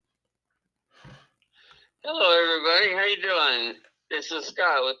Hello, everybody. How you doing? This is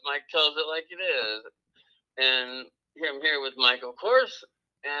Scott with Mike Tells It Like It Is, and here I'm here with Mike, of course.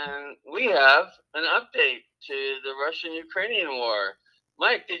 And we have an update to the Russian-Ukrainian war.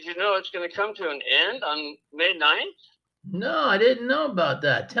 Mike, did you know it's going to come to an end on May 9th? No, I didn't know about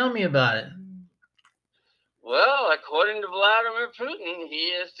that. Tell me about it. Well, according to Vladimir Putin,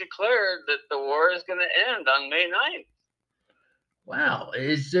 he has declared that the war is going to end on May 9th. Wow,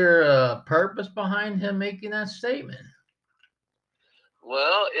 is there a purpose behind him making that statement?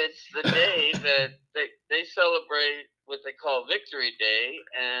 Well, it's the day that they celebrate what they call Victory Day,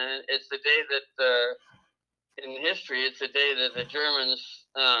 and it's the day that in history, it's the day that the Germans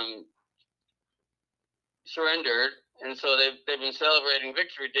surrendered, and so they've been celebrating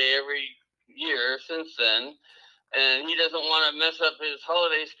Victory Day every year since then. And he doesn't want to mess up his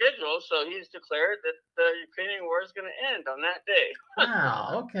holiday schedule, so he's declared that the Ukrainian war is going to end on that day.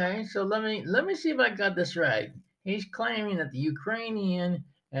 Wow, okay. So let me see if I got this right. He's claiming that the Ukrainian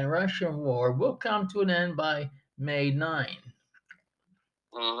and Russian war will come to an end by May 9.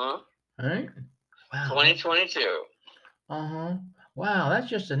 Uh-huh. Right? Wow. 2022. Uh-huh. Wow, that's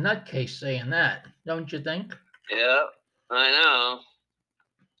just a nutcase saying that, don't you think? Yep, I know.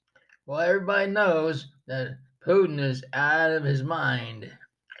 Well, everybody knows that Putin is out of his mind.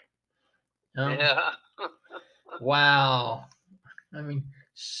 Um, Yeah. wow. I mean,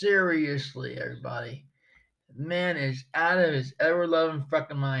 seriously, everybody. Man is out of his ever loving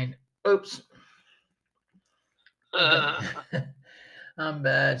fucking mind. Oops. Okay. I'm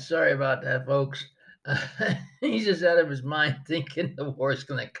bad. Sorry about that, folks. He's just out of his mind thinking the war's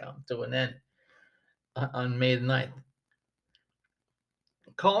going to come to an end on May the 9th.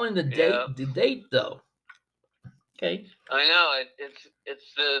 Calling Yep. the date though. Okay. I know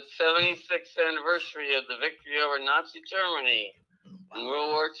it's the 76th anniversary of the victory over Nazi Germany in World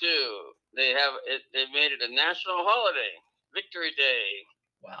War II. They have it. They made it a national holiday, Victory Day.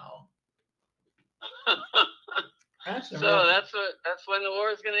 Wow. That's a So real. that's when the war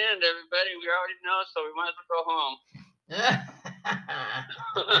is going to end. Everybody, we already know, so we might as well go home.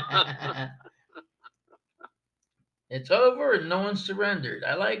 It's over and no one surrendered.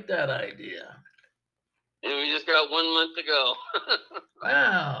 I like that idea. And we just got 1 month to go.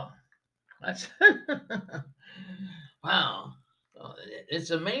 Wow. That's wow.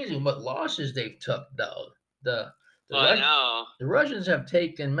 It's amazing what losses they've took though. The the I Rus- know. the Russians have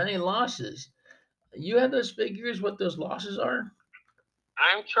taken many losses. You have those figures what those losses are?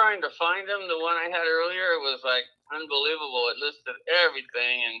 I'm trying to find them. The one I had earlier was like unbelievable. It listed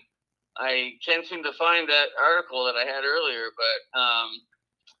everything, and I can't seem to find that article that I had earlier. But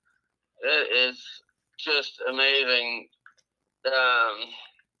it is just amazing. Um,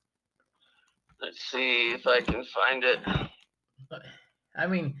 let's see if I can find it. I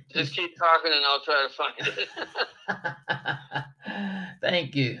mean, Just keep talking, and I'll try to find it.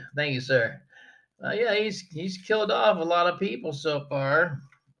 thank you, sir. Yeah, he's killed off a lot of people so far.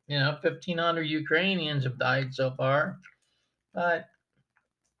 1,500 Ukrainians have died so far, but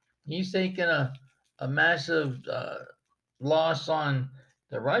he's taken a massive loss on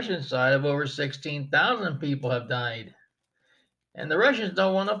the Russian side of over 16,000 people have died. And the Russians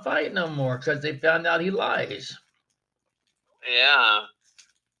don't want to fight no more because they found out he lies. Yeah,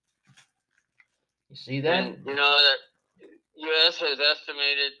 You see that? and you know that U.S. has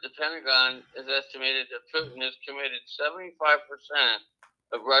estimated, the Pentagon has estimated that Putin has committed 75%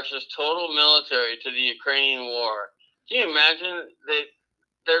 of Russia's total military to the Ukrainian war. Can you imagine?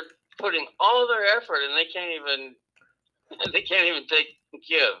 They're putting all their effort and they can't even they can't even take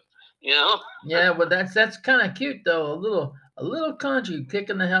Kiev. You know? Yeah, well that's kind of cute though. A little country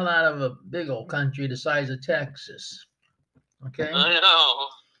kicking the hell out of a big old country the size of Texas. Okay, I know.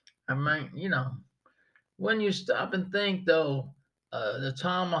 I mean when you stop and think though, the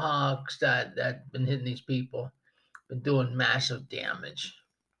tomahawks that been hitting these people been doing massive damage.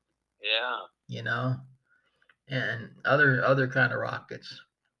 Yeah, You know, and other kind of rockets.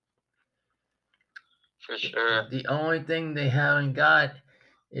 for sure. The only thing they haven't got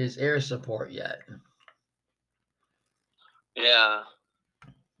is air support yet. Yeah,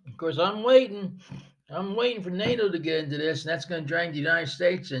 Of course, I'm waiting. I'm waiting for NATO to get into this, and that's going to drag the United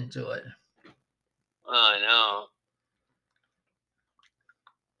States into it. I know.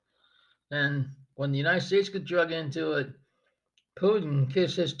 And when the United States get drug into it, Putin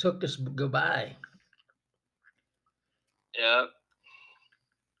kisses took us goodbye. Yeah,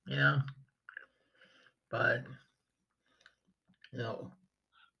 You know, but you know,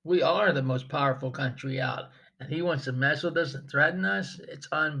 we are the most powerful country out, and he wants to mess with us and threaten us. It's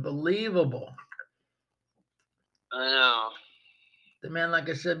unbelievable. I know. The man, like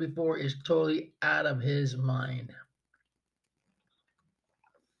I said before, is totally out of his mind.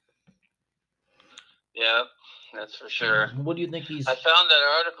 Yeah, that's for sure. What do you think he's? I found that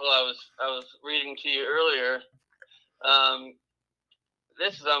article I was reading to you earlier.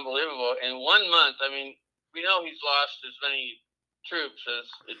 This is unbelievable. In 1 month, I mean, we know he's lost as many troops as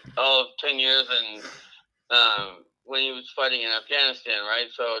all of 10 years and when he was fighting in Afghanistan,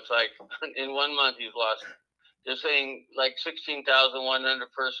 right? So it's like in 1 month he's lost. They're saying like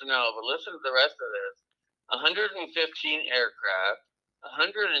 16,100 personnel, but listen to the rest of this: 115 aircraft,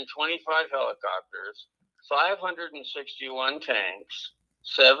 125 helicopters, 561 tanks,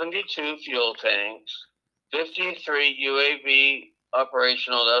 72 fuel tanks, 53 UAV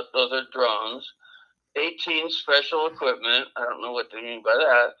operational. Those are drones. 18 special equipment. I don't know what they mean by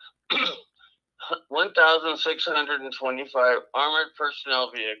that. 1,625 armored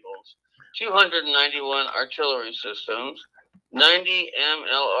personnel vehicles, 291 artillery systems, 90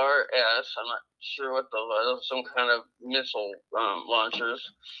 MLRS. I'm not sure what those, some kind of missile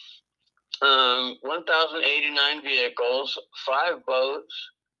launchers. 1,089 vehicles, 5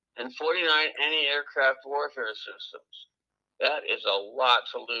 boats, and 49 anti-aircraft warfare systems. That is a lot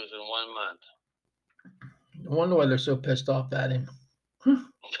to lose in 1 month. I wonder why they're so pissed off at him.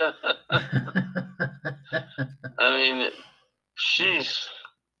 I mean, sheesh.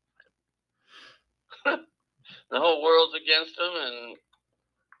 The whole world's against him, and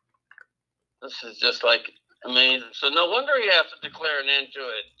this is just like amazing. So no wonder he has to declare an end to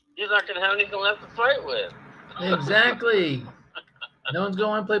it. He's not going to have anything left to fight with. Exactly. No one's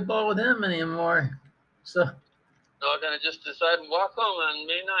going to play ball with him anymore. So. They're going to just decide and walk home on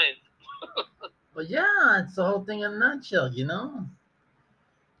May 9th. Well, yeah, it's the whole thing in a nutshell, you know.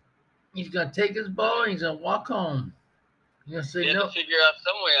 He's going to take his ball and he's going to walk home. He's going to say you no. Have to figure out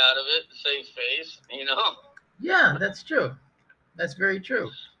some way out of it to save face, you know. Yeah, that's true. That's very true.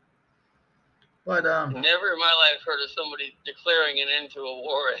 But never in my life heard of somebody declaring an end to a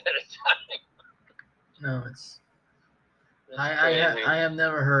war ahead of No, time. it's. I have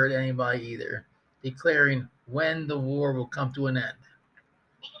never heard anybody either declaring when the war will come to an end.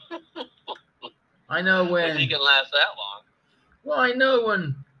 I know when. If he can last that long. Well, I know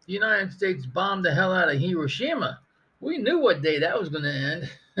when the United States bombed the hell out of Hiroshima, we knew what day that was going to end.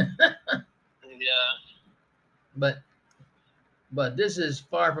 Yeah. But this is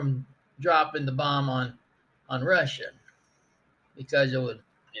far from dropping the bomb on Russia, because it would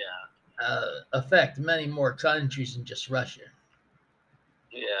affect many more countries than just Russia.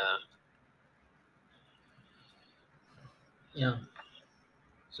 Yeah. You know.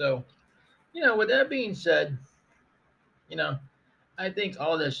 So, you know, with that being said, you know, I think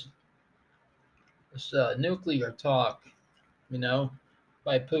all this nuclear talk, you know,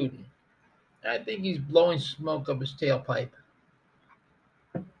 by Putin, I think he's blowing smoke up his tailpipe.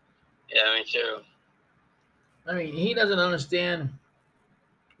 Yeah, me too. I mean, he doesn't understand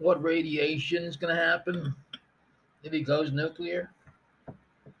what radiation is going to happen if he goes nuclear.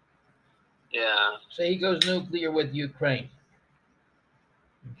 Yeah. Say he goes nuclear with Ukraine.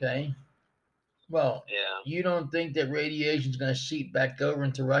 Okay. Well, yeah. You don't think that radiation is going to seep back over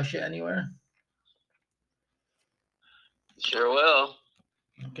into Russia anywhere? Sure will.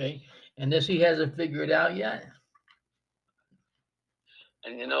 Okay. And this he hasn't figured out yet.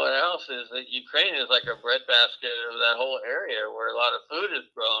 And you know what else is that Ukraine is like a breadbasket of that whole area where a lot of food is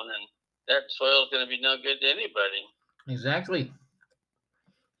grown, and that soil is going to be no good to anybody. Exactly.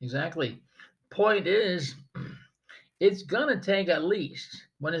 Point is, it's going to take at least,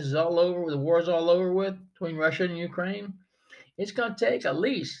 when this is all over, the war's all over with between Russia and Ukraine, it's going to take at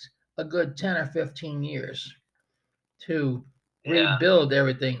least a good 10 or 15 years to rebuild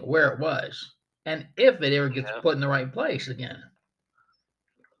everything where it was. And if it ever gets put in the right place again.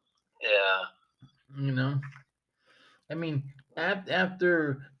 Yeah. You know, I mean,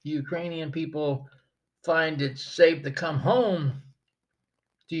 after the Ukrainian people find it safe to come home,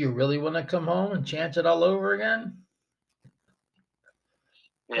 do you really want to come home and chance it all over again?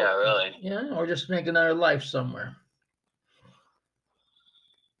 Yeah, really. Yeah, or just make another life somewhere.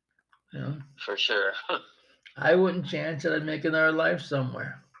 You know? For sure. I wouldn't chance it. I'd make another life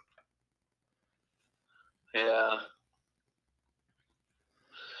somewhere. Yeah.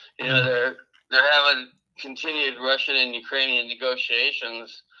 You know, they're having continued Russian and Ukrainian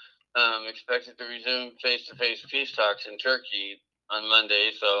negotiations, expected to resume face-to-face peace talks in Turkey on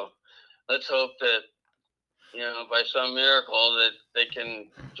Monday. So let's hope that, you know, by some miracle that they can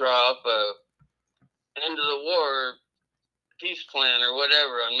draw up a end of the war peace plan or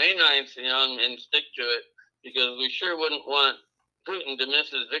whatever on May 9th, you know, and stick to it, because we sure wouldn't want Putin to miss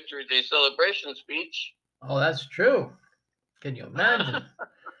his Victory Day celebration speech. Oh, that's true. Can you imagine?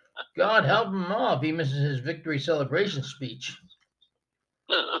 God help him all if he misses his victory celebration speech.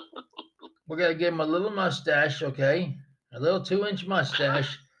 We're going to give him a little mustache, okay? A little 2-inch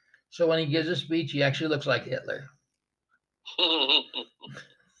mustache. So when he gives a speech, he actually looks like Hitler.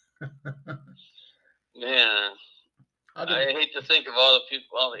 Man, I hate to think of all the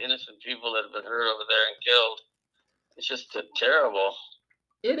people, all the innocent people that have been hurt over there and killed. It's just terrible.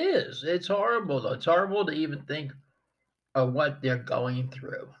 It is. It's horrible, though. It's horrible to even think of what they're going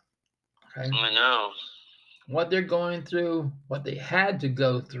through. Okay? I know. What they're going through, what they had to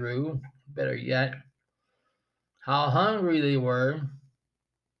go through, better yet, how hungry they were,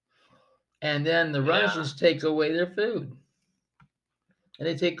 and then the Russians take away their food. And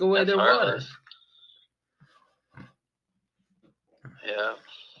they take away their water. Yeah.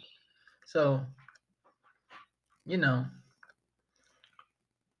 So, you know,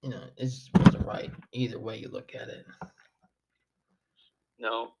 it wasn't right either way you look at it.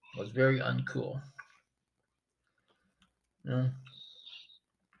 No. It was very uncool.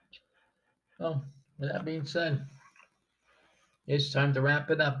 Well, with that being said, it's time to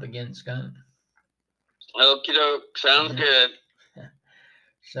wrap it up again, Scott. Okie doke. Sounds good.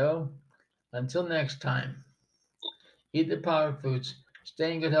 So, until next time, eat the power foods,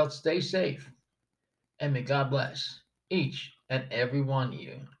 stay in good health, stay safe, and may God bless each and every one of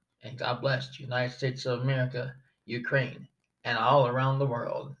you. And God bless the United States of America, Ukraine, and all around the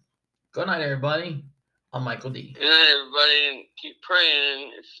world. Good night, everybody. I'm Michael D. Good night, everybody, and keep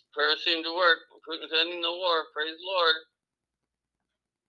praying. Prayers seem to work. Putin's ending the war. Praise the Lord.